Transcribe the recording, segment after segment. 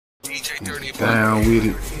Down with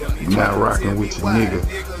it. You're not rocking with your nigga,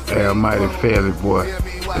 Almighty Fairleyboi,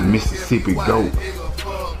 the Mississippi GOAT.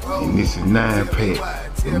 And this is 9-pack,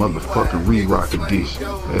 the motherfucking reroc edition.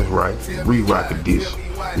 That's right, reroc edition.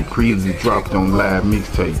 We previously dropped on live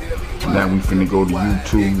mixtape. Now we finna go to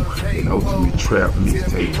YouTube and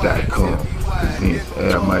ultimatetrapmixtape.com. Presents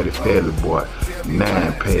Almighty Fairleyboi,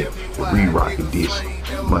 9-pack, the reroc edition.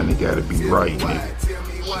 Money gotta be right,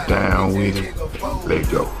 nigga. Down with it. Let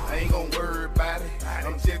go. I ain't gon' worry about it.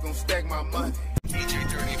 I'm just gon' stack my money.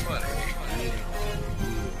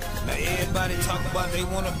 Now everybody talk about they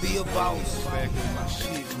wanna be a boss.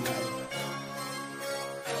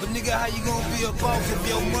 But nigga, how you gonna be a boss if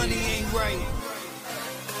your money ain't right?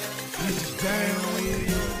 Down with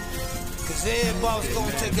it. Cause every boss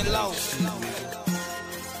gonna take a loss.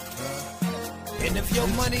 And if your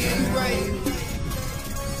money ain't right,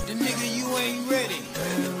 then nigga you ain't ready.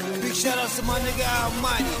 Big shout out to my nigga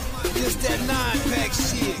Almighty. Just that 9-pack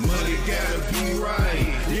shit. Money gotta be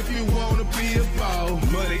right. If you wanna be a boss,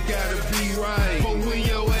 money gotta be right. But when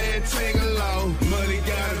your ass take a loss, money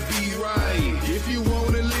gotta be right. If you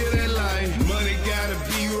wanna live that life, money gotta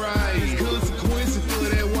be right. Consequences for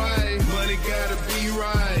that wife, money gotta be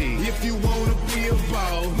right. If you wanna be a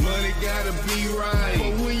boss, money gotta be right.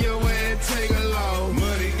 But when your ass take a loss,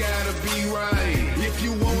 money gotta be right. If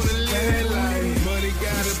you wanna live that life, money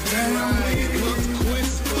gotta be right.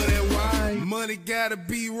 Consequences for that wife, money gotta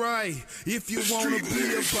be right. If you wanna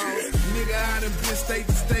be a boss, nigga, I done been state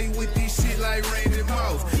to state with this shit like Randy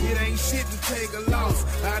Moss. It ain't shit to take a loss.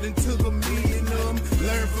 I done took a million of them,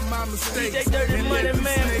 learned from my mistakes. DJ Dirty Money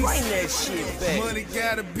Man, bring that shit back. Money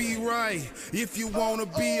gotta be right. If you wanna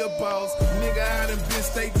be a boss, nigga, I done been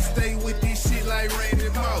state to state with this shit like Randy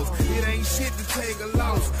Moss. It ain't shit to take a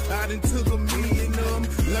loss. I done took a million of them,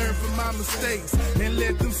 learned from my mistakes, and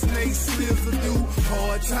let them snakes slither through.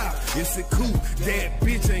 Hard top, it's a coup. That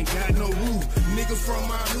bitch ain't got no roof. Niggas from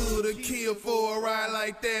my hood are killed for a ride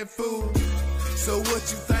like that fool. So what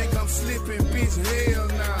you think I'm slipping, bitch? Hell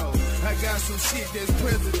no. I got some shit that's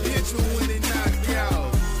presidential when it knock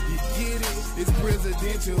out. You get it? It's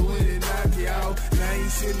presidential when it knock you out. Now I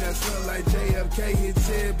ain't sitting there something like JFK, his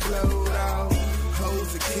head blowed out.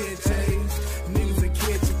 Hoes will catch A's, niggas will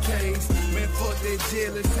catch a case. Man, fuck that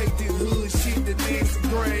jail, let's take this hood shit to next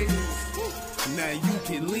grade. Now you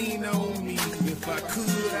can lean on me. If I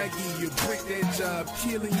could, I'd give you a brick that job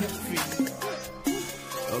killing your feet.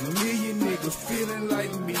 A million niggas feeling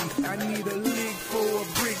like me. I need a lick for a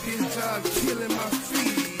brick this job killing my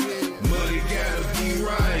feet. Money gotta be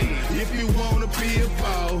right. If you wanna be a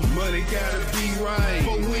boss, money gotta be right.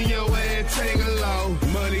 But when your ass take a loss,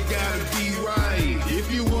 money gotta be right. If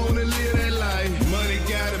you wanna live that life, money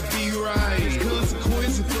gotta be right.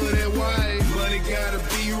 Consequences for that wife, money gotta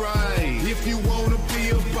be right. If you wanna be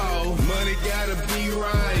a boss, money gotta be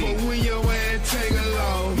right. But when your ass take a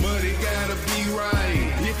loss, money gotta be right.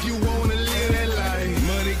 If you wanna live that life,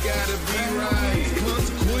 money gotta be right.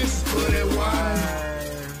 Consequences for that wife.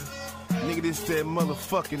 Nigga, this that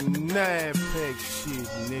motherfucking 9-pack shit,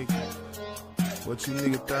 nigga. What you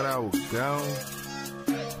nigga thought I was gone?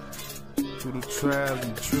 Through the trials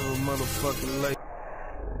and triple motherfucking life.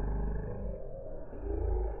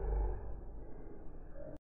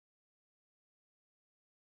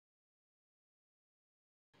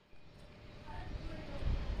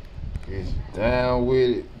 It's down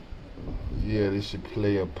with it. Yeah, this your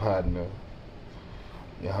player partner.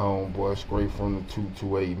 Your homeboy straight from the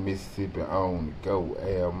 228 Mississippi on the go.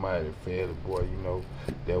 Almighty Fairleyboi, you know.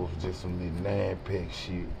 That was just some little 9-pack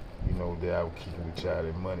shit, you know, that I was keeping with y'all.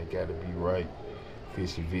 That money gotta be right.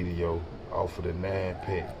 Fishy video off of the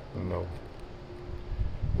 9-pack, you know.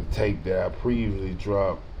 The tape that I previously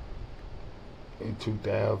dropped in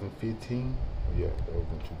 2015. Yeah, that was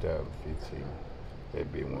in 2015.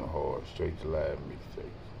 That bit went hard, straight to live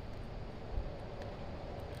mixtapes.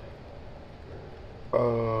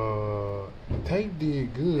 The tape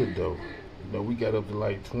did good though. You know, we got up to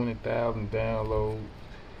like 20,000 downloads,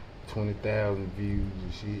 20,000 views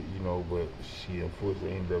and shit, you know, but she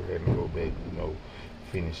unfortunately ended up having to go back, you know,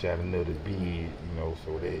 finish out another bid, you know,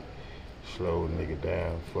 so that slowed the nigga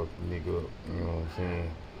down, fucked the nigga up, you know what I'm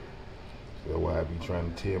saying? So that's why I be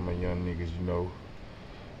trying to tell my young niggas, you know,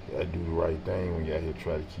 I do the right thing when you out here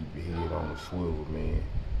try to keep your head on the swivel, man.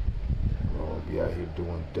 You know, be out here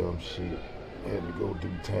doing dumb shit. Had to go do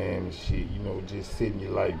time and shit, you know, just setting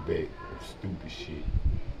your life back with stupid shit.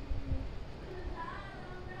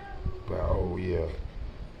 But oh yeah,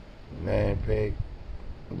 9-pack,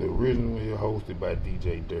 the original is hosted by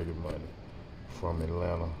DJ Dirty Money from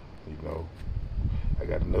Atlanta, you know. I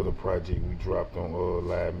got another project we dropped on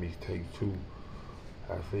live mixtape too.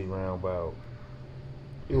 I say around about,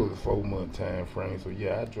 it was a 4-month time frame, so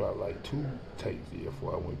yeah, I dropped like 2 tapes here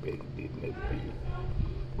before I went back and did another bid.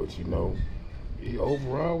 But you know,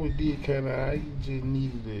 overall we did kinda, I just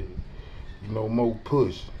needed a, you know, more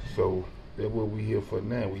push. So that's what we here for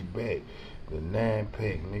now. We back. The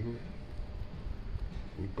 9-pack, nigga.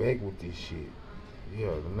 We back with this shit.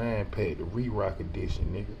 Yeah, the 9-pack, the reroc edition,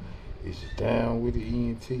 nigga. It's down with the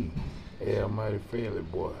ENT. Almighty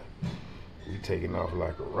fairleyboi. We taking off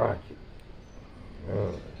like a rocket.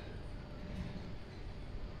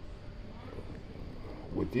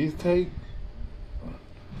 With this tape,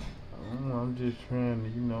 I'm just trying to,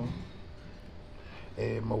 you know,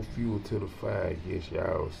 add more fuel to the fire, I guess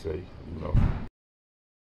y'all would say, you know.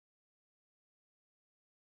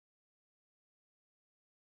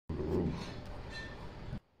 The roof.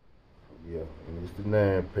 Yeah, and it's the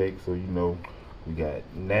 9-pack, so you know, we got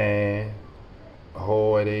 9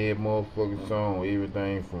 hard-ass motherfucking songs.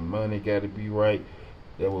 Everything from Money Gotta Be Right.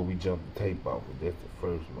 That's what we jumped the tape off of. That's the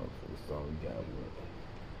first motherfucking song we got with.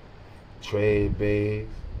 Trade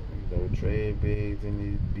bags, you know, trade bags in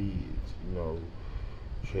these beads, you know.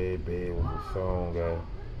 Trade bag was a song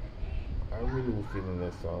I really was feeling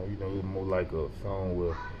that song. You know, it was more like a song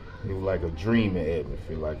where it was like a dreaming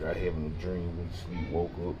atmosphere, like I having a dream when sleep,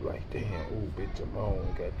 woke up like, damn, oh bitch, I'm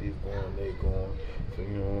on, got this going, that going. So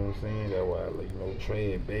you know what I'm saying? That's why I like, you know,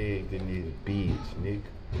 trade bags in these beads, nigga.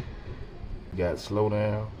 Got Slow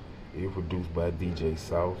Down. It produced by DJ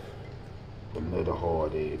Sauce. Another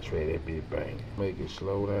hard ass track, that bit bang. Make It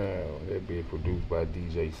Slow Down. That bit produced by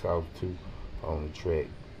DJ Sauce too on the track.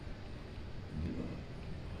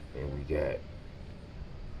 And we got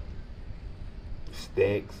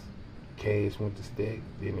Stacks. Cash went to Stacks,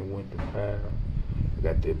 then it went to Pile. I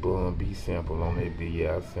got that Bun B sample on that bit.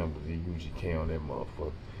 Yeah, I sampled the UGK on that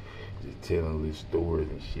motherfucker. Just telling little stories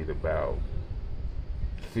and shit about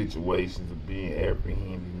situations of being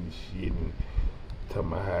apprehended and shit, and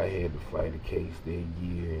talking about how I had to fight a case that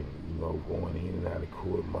year, and you know, going in and out of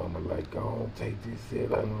court. Mama like, go on, take this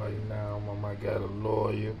set. I'm like, nah, mama, I got a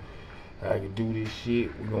lawyer. I can do this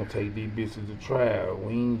shit. We gonna take these bitches to trial.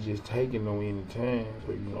 We ain't just taking no any time.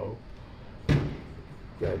 So you know,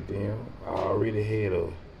 goddamn, I already had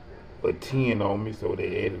a 10 on me, so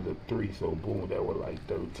they added a 3. So boom, that was like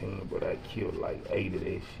 13. But I killed like 8 of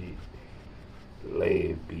that shit.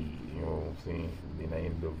 Last beat, you know what I'm saying? Then I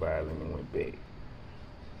ended up violent and went back.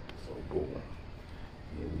 So boom.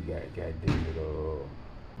 Yeah, we got goddamn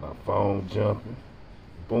my phone jumping.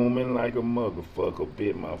 Booming like a motherfucker,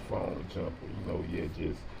 bit my phone jumping. You know, yeah,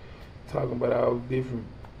 just talking about all the different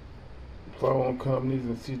phone companies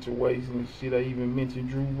and situations and shit. I even mentioned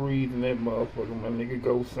Drew Brees and that motherfucker, my nigga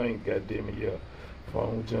Go Saint, goddamn it, yeah.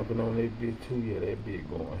 Phone jumping on that bitch too, yeah, that bitch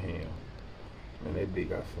going ham. Man, that bitch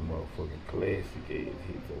got some motherfucking classic ass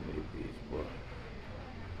hits on that bitch, bro.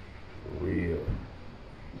 For real.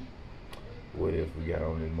 What else we got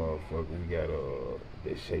on this motherfucker? We got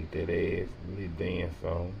that Shake That Ass, little dance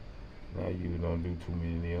song. Now you don't do too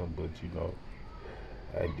many of them, but you know,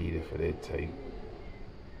 I did it for that tape.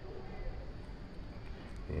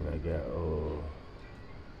 Then I got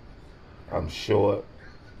I'm Short,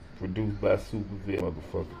 produced by Supervet,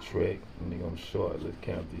 motherfucker track. Nigga, I'm short. Let's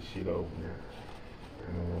count this shit over.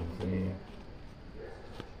 You know what I'm saying?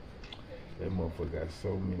 That motherfucker got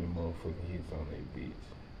so many motherfucking hits on that bitch.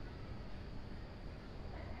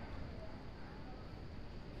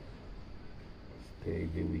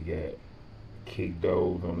 Then we got Kick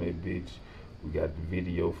Those on that bitch. We got the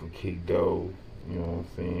video for Kick Those. You know what I'm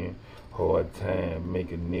saying? Hard Time,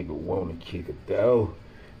 make a nigga wanna kick a dog.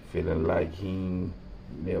 Feeling like he ain't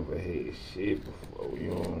never had shit before. You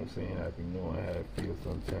know what I'm saying? I be knowing how it feels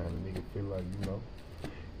sometimes. A nigga feel like, you know,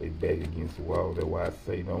 they back against the wall. That's why I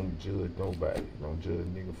say don't judge nobody. Don't judge a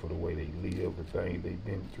nigga for the way they live, the things they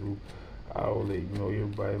been through. All that, you know,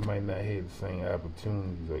 everybody might not have the same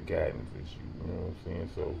opportunities or guidance as you. You know what I'm saying?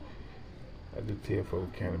 So I just tell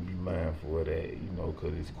folks kind of be mindful of that, you know,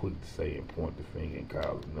 because it's quick to say and point the finger and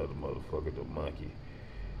call another motherfucker the monkey.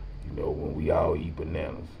 You know, when we all eat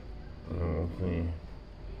bananas. You know what I'm saying?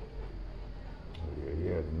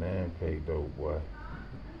 Yeah, the 9-pack though, boy.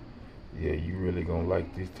 Yeah, you really gonna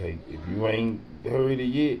like this tape. If you ain't heard it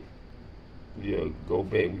yet, yeah, go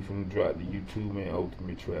back. We finna drop the YouTube, man,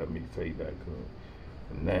 ultimatetrapmixtape.com.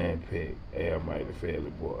 The 9-pack, almyte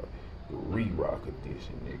fairleyboi, the reroc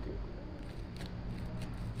edition, nigga.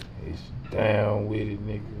 It's down with it,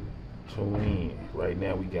 nigga. Tune in. Right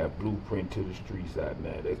now we got Blueprint to the Streets out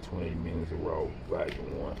now. That's 28 minutes of Raw,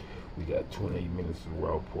 Volume 1. We got 28 minutes of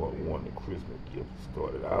Raw, Part 1, the Christmas gift.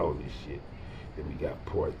 Started all this shit. Then we got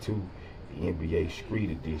Part 2. The NBA Street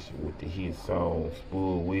Edition with the hit song,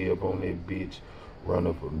 Spool Web on that bitch, Run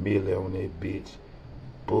Up a Milli on that bitch,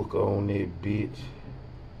 Booker on that bitch.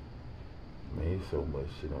 Man, there's so much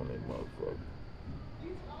shit on that motherfucker.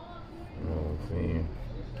 You know what I'm saying?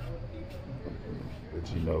 But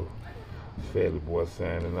you know, it's fairleyboi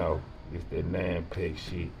signing off. It's that 9-pack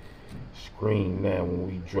shit. Scream now when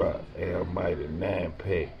we drop. Almyte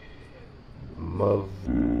 9-pack.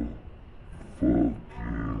 Motherfucking